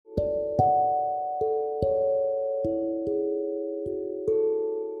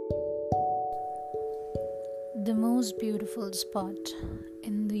The most beautiful spot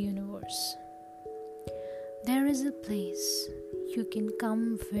in the universe. There is a place you can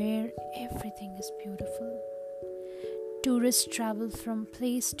come where everything is beautiful. Tourists travel from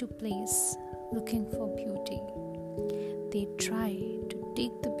place to place looking for beauty. They try to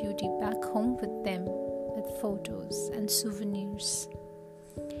take the beauty back home with them with photos and souvenirs.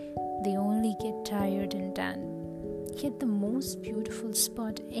 They only get tired and tan. Yet the most beautiful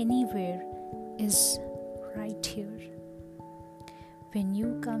spot anywhere is right here. When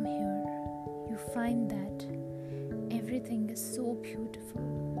you come here, you find that everything is so beautiful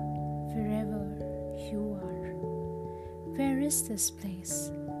wherever you are. Where is this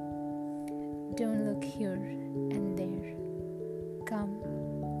place? Don't look here and there. Come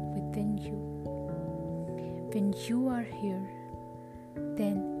within you. When you are here,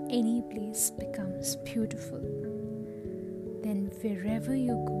 then any place becomes beautiful. Then wherever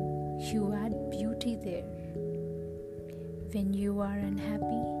you go, you add beauty there. When you are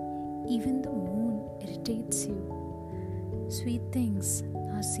unhappy, even the moon irritates you. Sweet things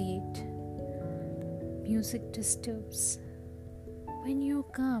nauseate. Music disturbs. When you're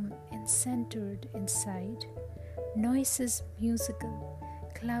calm and centered inside, noise is musical,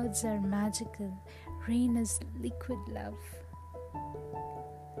 clouds are magical, rain is liquid love.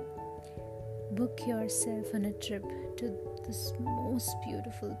 Book yourself on a trip to this most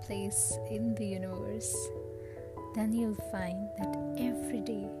beautiful place in the universe. Then you'll find that every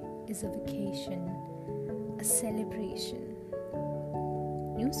day is a vacation, a celebration.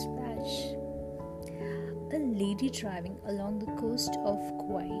 Newsflash: a lady driving along the coast of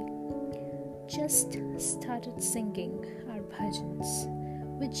Kauai just started singing our bhajans,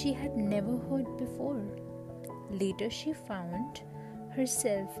 which she had never heard before. Later she found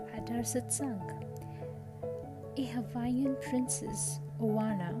herself at our satsang. A Hawaiian princess,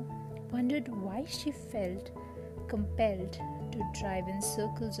 Oana, wondered why she felt compelled to drive in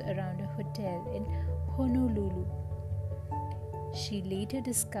circles around a hotel in Honolulu. She later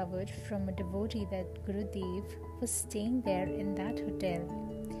discovered from a devotee that Gurudev was staying there in that hotel.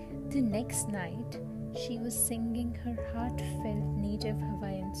 The next night, she was singing her heartfelt native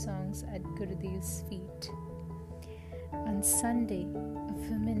Hawaiian songs at Gurudev's feet. On Sunday, a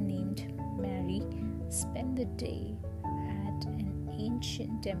woman named Mary spent the day at an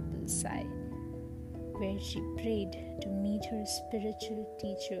ancient temple site where she prayed to meet her spiritual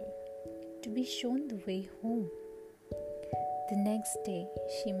teacher, to be shown the way home. The next day,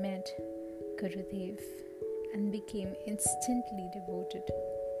 she met Gurudev and became instantly devoted.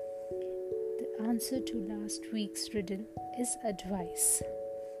 The answer to last week's riddle is advice,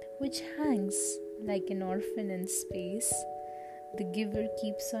 which hangs like an orphan in space. The giver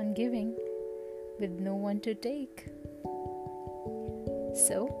keeps on giving with no one to take.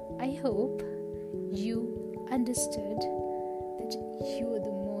 So, I hope you understood that you are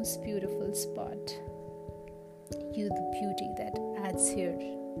the most beautiful spot. You're the beauty that adds here.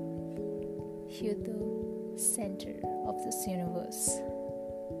 You're the center of this universe.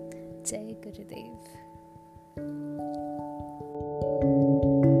 Jai Gurudev.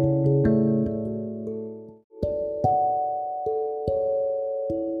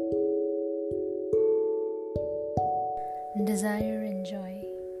 Desire and joy.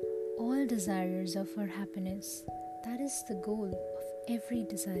 All desires of our happiness. That is the goal of every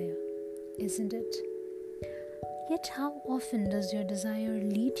desire, isn't it? Yet how often does your desire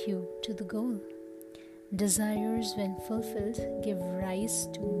lead you to the goal? Desires, when fulfilled, give rise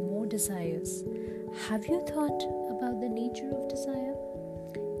to more desires. Have you thought about the nature of desire?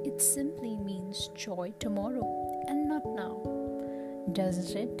 It simply means joy tomorrow and not now,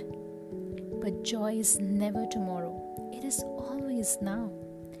 doesn't it? But joy is never tomorrow. It is always now.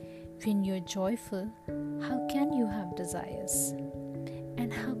 When you're joyful, how can you have desires?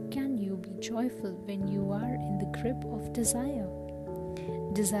 And how can you be joyful when you are in the grip of desire?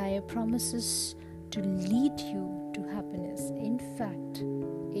 Desire promises to lead you to happiness. In fact,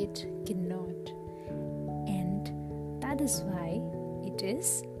 it cannot. And that is why it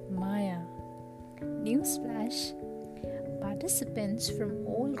is Maya. Newsflash: participants from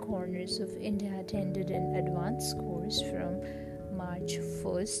all corners of India attended an advanced course from March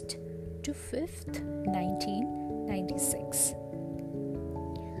 1st to 5th, 1996.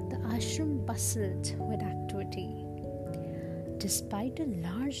 The ashram bustled with activity. Despite a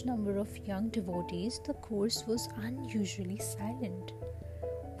large number of young devotees, the course was unusually silent,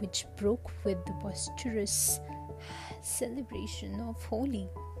 which broke with the boisterous celebration of Holi,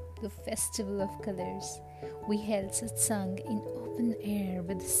 the festival of colors. We held satsang in open air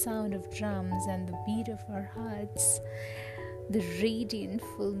with the sound of drums and the beat of our hearts. The radiant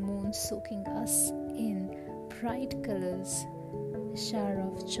full moon soaking us in bright colors, a shower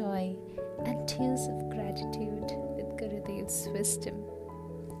of joy, and tears of gratitude with Gurudev's wisdom.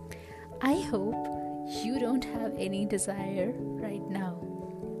 I hope you don't have any desire right now.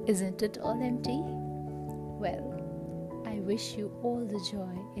 Isn't it all empty? Well, I wish you all the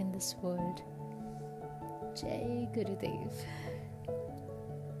joy in this world. Jai Gurudev.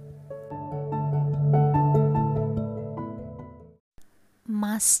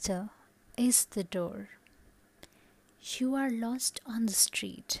 Master is the door. You are lost on the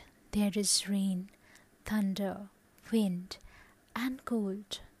street. There is rain, thunder, wind, and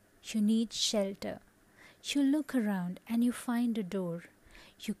cold. You need shelter. You look around and you find a door.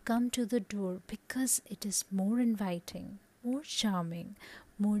 You come to the door because it is more inviting, more charming,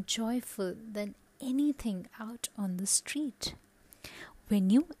 more joyful than anything out on the street. When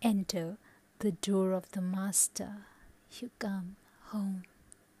you enter the door of the Master, you come home.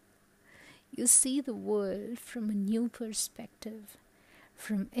 You see the world from a new perspective.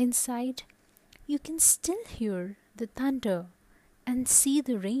 From inside, you can still hear the thunder and see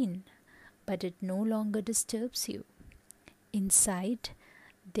the rain, but it no longer disturbs you. Inside,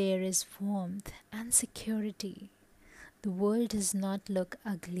 there is warmth and security. The world does not look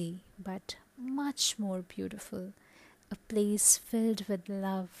ugly, but much more beautiful. A place filled with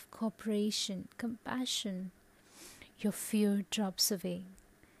love, cooperation, compassion. Your fear drops away.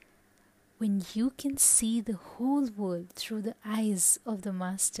 When you can see the whole world through the eyes of the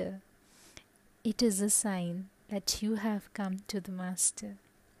Master, it is a sign that you have come to the Master.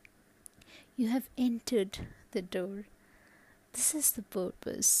 You have entered the door. This is the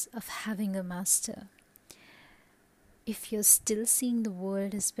purpose of having a Master. If you're still seeing the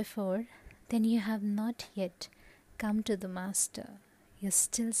world as before, then you have not yet come to the Master. You're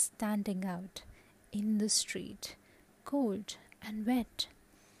still standing out in the street, cold and wet.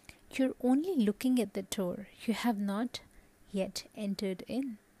 You're only looking at the door. You have not yet entered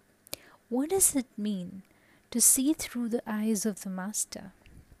in. What does it mean to see through the eyes of the Master?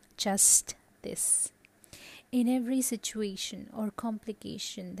 Just this. In every situation or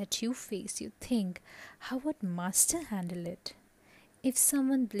complication that you face, you think, how would Master handle it? If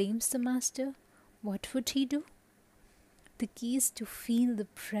someone blames the Master, what would he do? The key is to feel the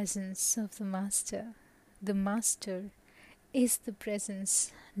presence of the Master. The Master is the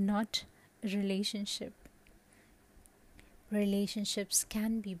presence, not a relationship. Relationships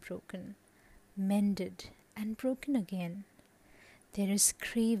can be broken, mended, and broken again. There is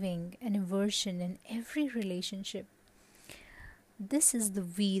craving and aversion in every relationship. This is the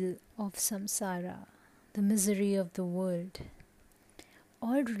wheel of samsara, the misery of the world.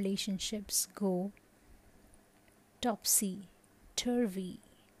 All relationships go topsy-turvy,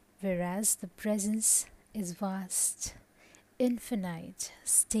 whereas the presence is vast, infinite,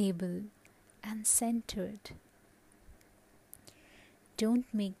 stable, and centered. Don't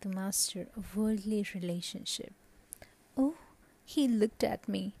make the Master a worldly relationship. Oh, he looked at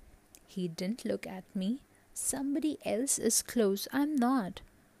me. He didn't look at me. Somebody else is close. I'm not.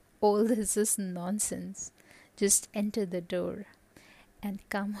 All this is nonsense. Just enter the door and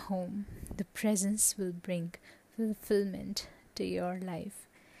come home. The presence will bring fulfillment to your life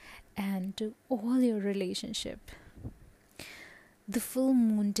and to all your relationship. The full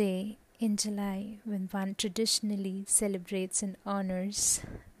moon day in July, when one traditionally celebrates and honors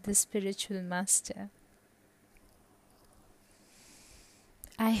the spiritual Master.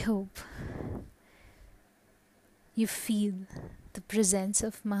 I hope you feel the presence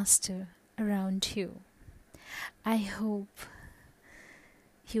of Master around you. I hope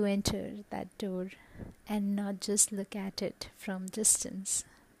you enter that door and not just look at it from distance.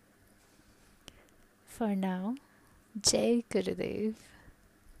 For now, Jai Gurudev.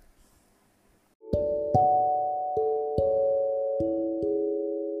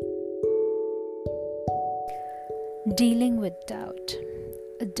 Dealing with doubt.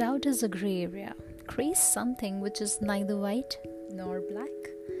 A doubt is a gray area. Gray is something which is neither white nor black.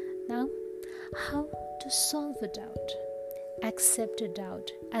 Now, how to solve a doubt? Accept a doubt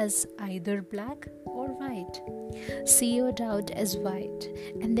as either black or white. See your doubt as white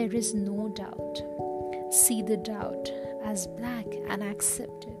and there is no doubt. See the doubt as black and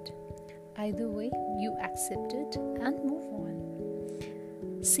accept it. Either way, you accept it and move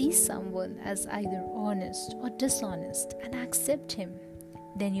on. See someone as either honest or dishonest and accept him.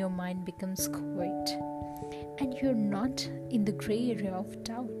 Then your mind becomes quiet and you're not in the gray area of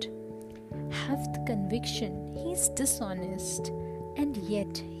doubt. Have the conviction he's dishonest and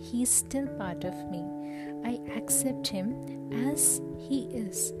yet he's still part of me. I accept him as he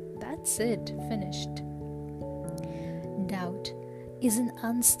is. That's it, finished. Doubt is an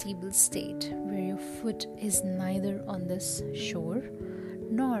unstable state where your foot is neither on this shore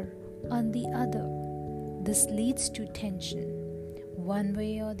nor on the other. This leads to tension. One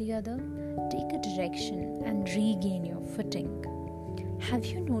way or the other, take a direction and regain your footing. Have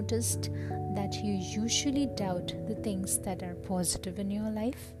you noticed that you usually doubt the things that are positive in your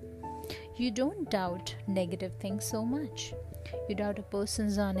life? You don't doubt negative things so much. You doubt a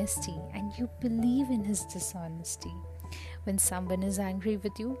person's honesty and you believe in his dishonesty. When someone is angry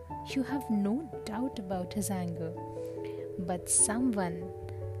with you, you have no doubt about his anger. But someone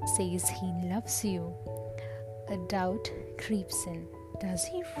says he loves you. A doubt creeps in. Does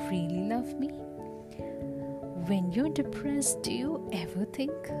he really love me? When you're depressed, do you ever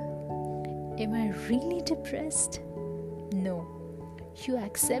think, am I really depressed? No. You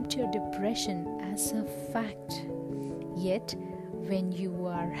accept your depression as a fact. Yet, when you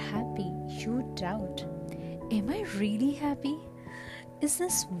are happy, you doubt, am I really happy? Is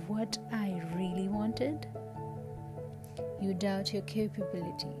this what I really wanted? You doubt your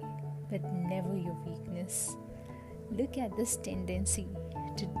capability, but never your weakness. Look at this tendency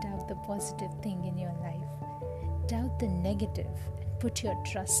to doubt the positive thing in your life. Doubt the negative and put your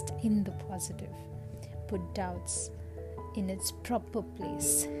trust in the positive. Put doubts in its proper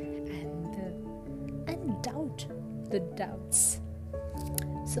place and doubt the doubts.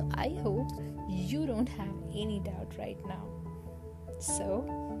 So I hope you don't have any doubt right now. So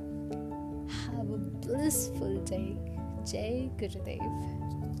have a blissful day. Jai Gurudev.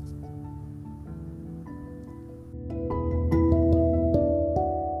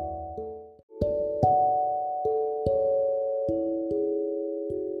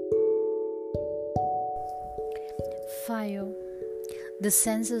 Fire. The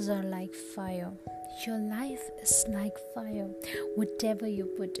senses are like fire. Your life is like fire. Whatever you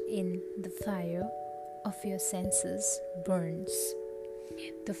put in the fire of your senses burns.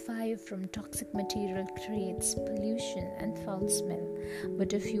 The fire from toxic material creates pollution and foul smell.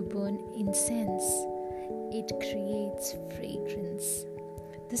 But if you burn incense, it creates fragrance.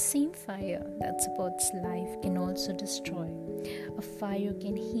 The same fire that supports life can also destroy. A fire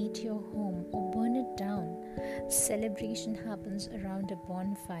can heat your home or burn it down. Celebration happens around a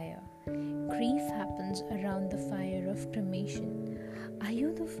bonfire. Grief happens around the fire of cremation. Are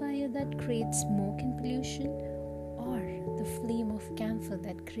you the fire that creates smoke and pollution, or the flame of camphor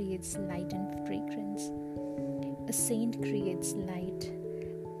that creates light and fragrance? A saint creates light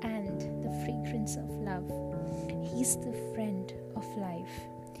and the fragrance of love. He's the friend of life.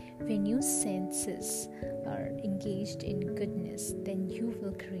 When your senses are engaged in goodness, then you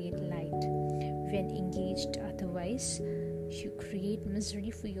will create light. When engaged otherwise, you create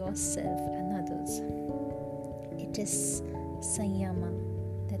misery for yourself and others. It is Sanyama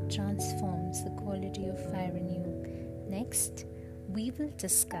that transforms the quality of fire in you. Next, we will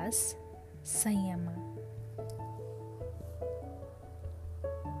discuss Sanyama.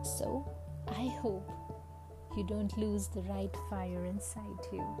 So, I hope you don't lose the right fire inside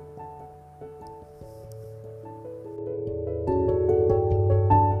you.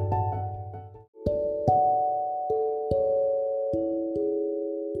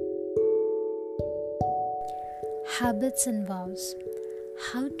 Habits and vows.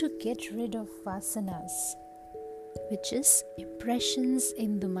 How to get rid of vasanas, which is impressions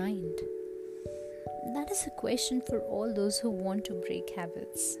in the mind. That is a question for all those who want to break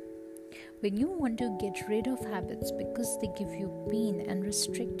habits. When you want to get rid of habits because they give you pain and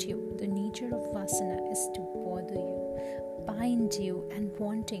restrict you, the nature of vasana is to bother you, bind you, and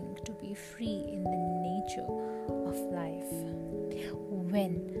wanting to be free in the nature of life.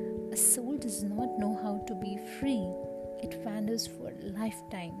 When a soul does not know how to be free, it wanders for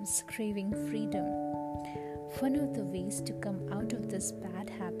lifetimes craving freedom. One of the ways to come out of this bad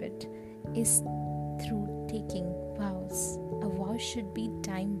habit is through taking vows. A vow should be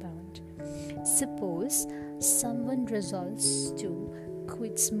time-bound. Suppose someone resolves to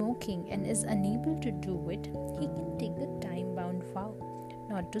quit smoking and is unable to do it, he can take a time-bound vow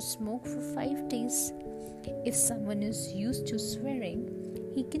not to smoke for 5 days. If someone is used to swearing,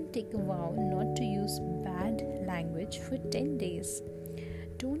 he can take a vow not to use bad language for 10 days.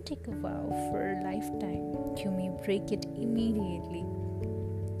 Don't take a vow for a lifetime. You may break it immediately.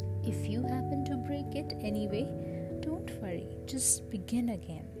 If you happen to break it anyway, don't worry, just begin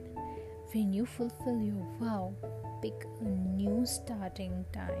again. When you fulfill your vow, pick a new starting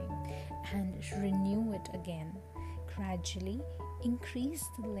time and renew it again. Gradually increase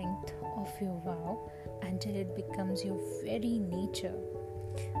the length of your vow until it becomes your very nature.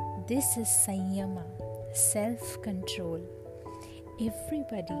 This is Sanyama, self-control.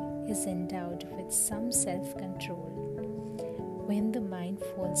 Everybody is endowed with some self-control. When the mind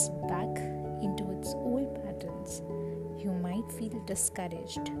falls back into its old patterns, you might feel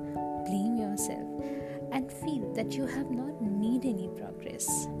discouraged, blame yourself, and feel that you have not made any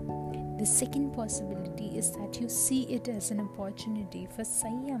progress. The second possibility is that you see it as an opportunity for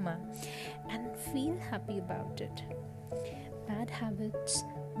Sanyama and feel happy about it. Bad habits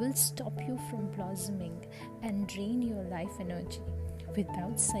will stop you from blossoming and drain your life energy.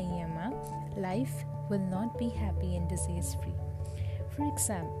 Without Sanyama, life will not be happy and disease-free. For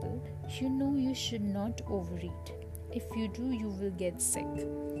example, you know you should not overeat. If you do, you will get sick.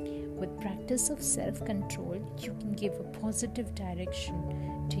 With practice of self-control, you can give a positive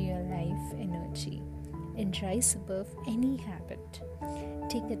direction to your life energy and rise above any habit.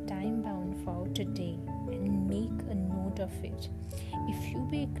 Take a time-bound vow today and make a note of it. If you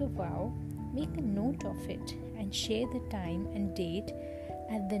make a vow, make a note of it and share the time and date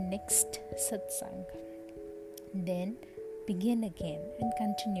at the next satsang. Then begin again and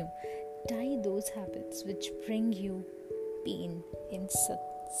continue. Tie those habits which bring you pain in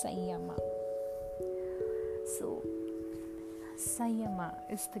Sanyama. So, Sanyama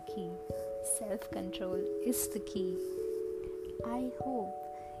is the key. Self-control is the key. I hope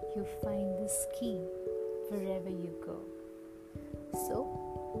you find this key wherever you go. So,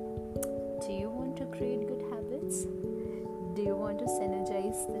 do you want to create good habits? Do you want to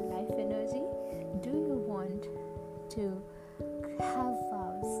synergize the life energy? Do you want to have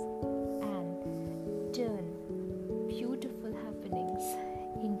vows and turn beautiful happenings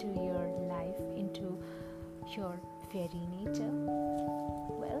into your life, into your very nature?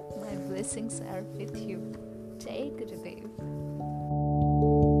 Well, my blessings are with you. Jai Gurudev.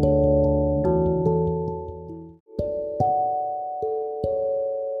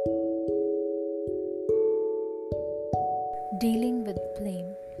 Dealing with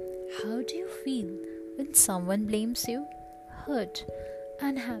blame. How do you feel when someone blames you? Hurt,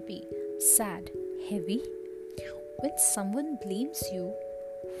 unhappy, sad, heavy? When someone blames you,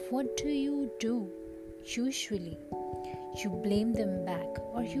 what do you do? Usually, you blame them back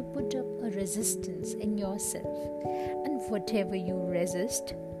or you put up a resistance in yourself, and whatever you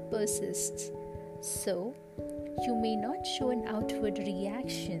resist persists. So, you may not show an outward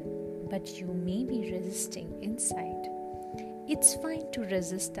reaction, but you may be resisting inside. It's fine to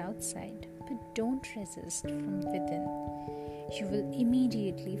resist outside, but don't resist from within. You will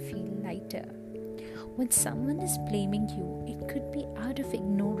immediately feel lighter. When someone is blaming you, it could be out of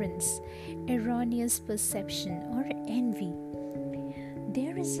ignorance, erroneous perception, or envy.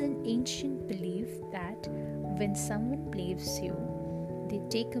 There is an ancient belief that when someone blames you, they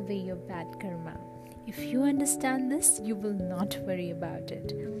take away your bad karma. If you understand this, you will not worry about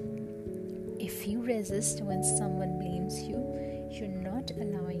it. If you resist when someone blames you, you're not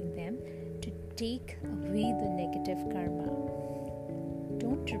allowing them to take away the negative karma.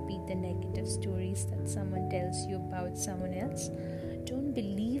 Don't repeat the negative stories that someone tells you about someone else. Don't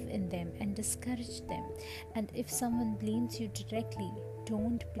believe in them and discourage them. And if someone blames you directly,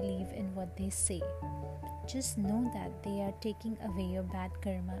 don't believe in what they say. Just know that they are taking away your bad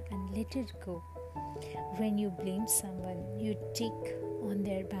karma and let it go. When you blame someone, you take on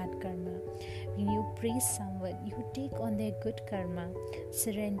their bad karma. When you praise someone, you take on their good karma.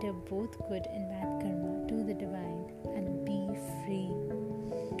 Surrender both good and bad karma to the divine and be free.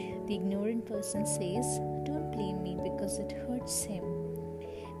 The ignorant person says, "Don't blame me because it hurts him."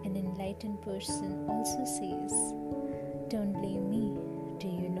 An enlightened person also says, "Don't blame me. Do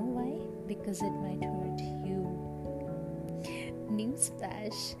you know why? Because it might hurt you."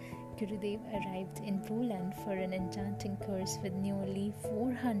 Newsflash: Gurudev arrived in Poland for an enchanting course with nearly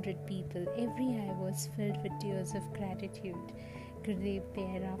 400 people. Every eye was filled with tears of gratitude. Gurudev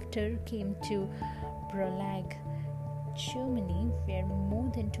thereafter came to Prague, Germany, where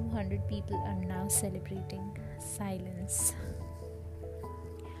more than 200 people are now celebrating silence.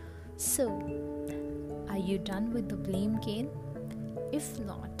 So, are you done with the blame game? If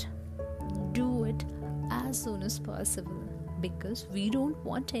not, do it as soon as possible, because we don't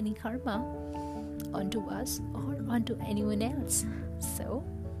want any karma onto us or onto anyone else. So,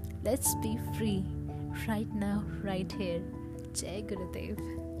 let's be free right now, right here. Jai Gurudev.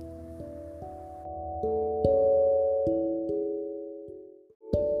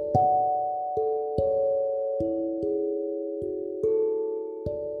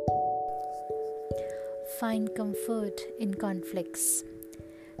 Find comfort in conflicts.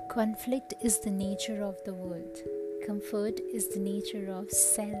 Conflict is the nature of the world. Comfort is the nature of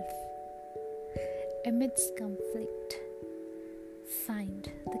self. Amidst conflict,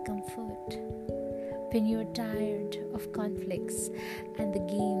 find the comfort. When you're tired of conflicts and the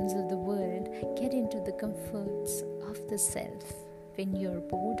games of the world, get into the comforts of the self. When you're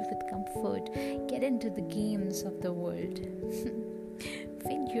bored with comfort, get into the games of the world.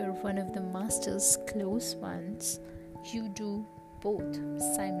 When you're one of the master's close ones, you do both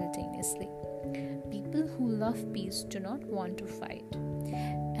simultaneously. People who love peace do not want to fight,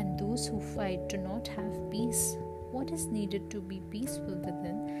 and those who fight do not have peace. What is needed to be peaceful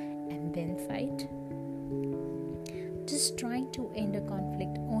within and then fight? Just trying to end a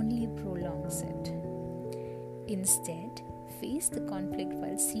conflict only prolongs it. Instead, face the conflict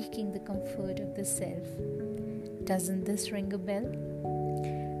while seeking the comfort of the self. Doesn't this ring a bell?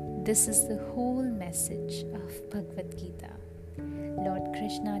 This is the whole message of Bhagavad Gita. Lord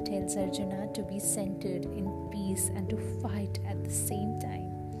Krishna tells Arjuna to be centered in peace and to fight at the same time.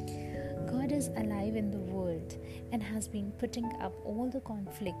 God is alive in the world and has been putting up all the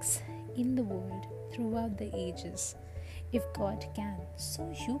conflicts in the world throughout the ages. If God can,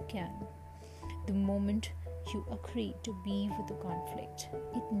 so you can. The moment you agree to be with the conflict,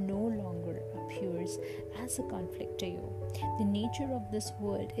 it no longer appears as a conflict to you. The nature of this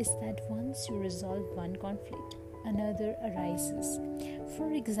world is that once you resolve one conflict, another arises.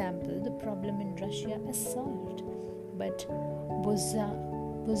 For example, the problem in Russia is solved, but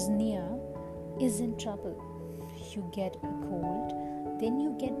Bosnia is in trouble. You get a cold, then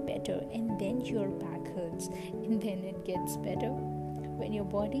you get better, and then your back hurts, and then it gets better. When your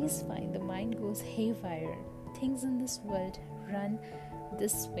body is fine, the mind goes haywire. Things in this world run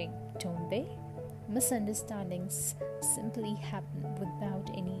this way, don't they? Misunderstandings simply happen without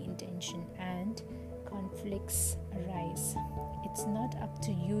any intention, and conflicts arise. It's not up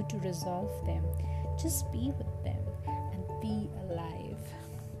to you to resolve them. Just be with them and be alive.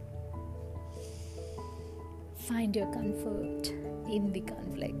 Find your comfort in the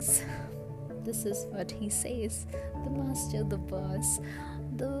conflicts. This is what he says, the master, the boss,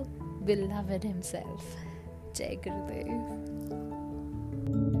 the beloved himself. Jai Gurudev.